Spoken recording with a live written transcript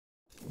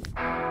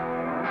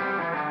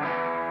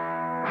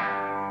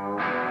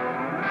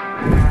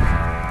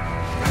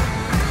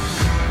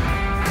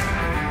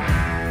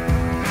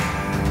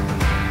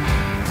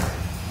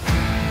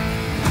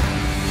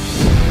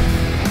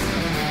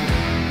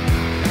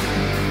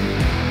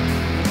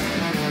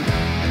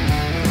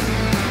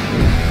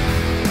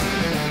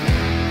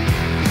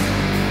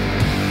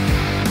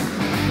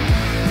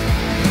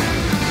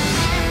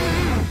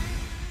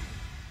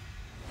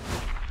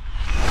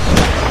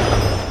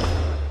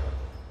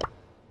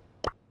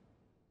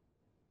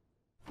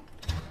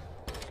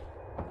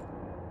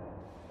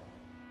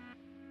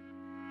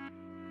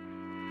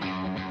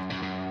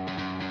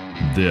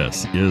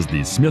This is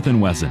the Smith &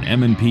 Wesson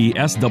M&P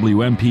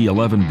SWMP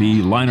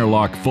 11B liner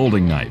lock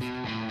folding knife.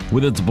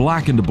 With its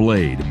blackened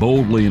blade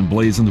boldly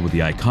emblazoned with the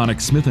iconic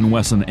Smith &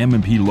 Wesson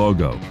M&P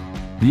logo,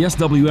 the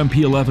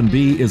SWMP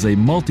 11B is a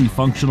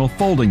multifunctional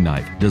folding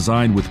knife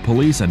designed with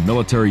police and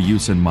military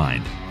use in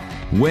mind.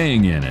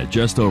 Weighing in at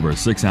just over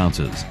 6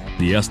 ounces,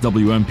 the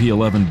SWMP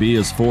 11B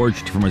is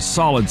forged from a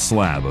solid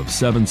slab of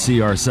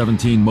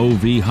 7CR17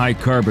 MoV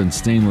high-carbon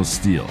stainless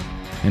steel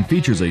and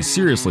features a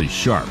seriously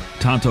sharp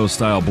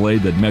Tonto-style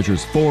blade that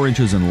measures 4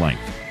 inches in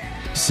length.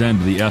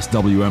 Send the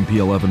SWMP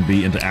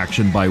 11B into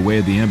action by way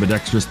of the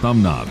ambidextrous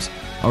thumb knobs.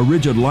 A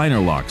rigid liner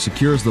lock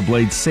secures the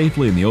blade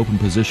safely in the open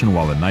position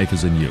while the knife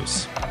is in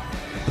use.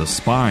 The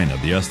spine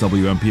of the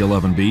SWMP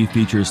 11B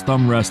features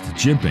thumb rest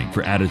jimping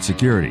for added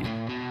security,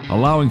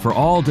 allowing for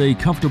all-day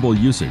comfortable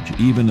usage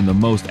even in the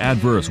most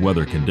adverse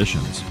weather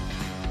conditions.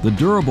 The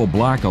durable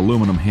black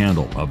aluminum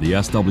handle of the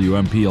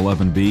SWMP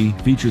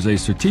 11B features a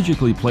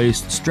strategically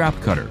placed strap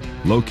cutter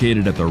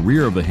located at the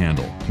rear of the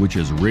handle, which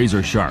is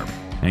razor sharp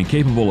and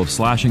capable of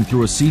slashing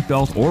through a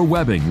seatbelt or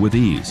webbing with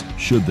ease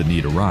should the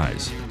need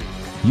arise.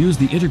 Use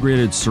the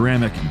integrated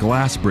ceramic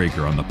glass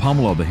breaker on the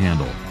pommel of the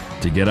handle.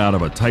 To get out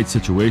of a tight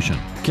situation,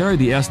 carry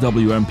the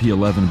SWMP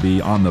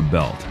 11B on the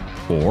belt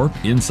or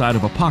inside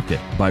of a pocket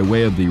by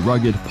way of the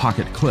rugged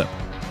pocket clip.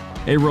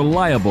 A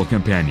reliable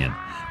companion,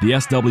 the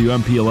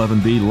SWMP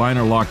 11B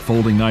liner lock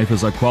folding knife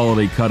is a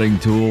quality cutting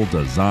tool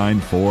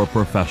designed for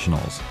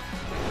professionals.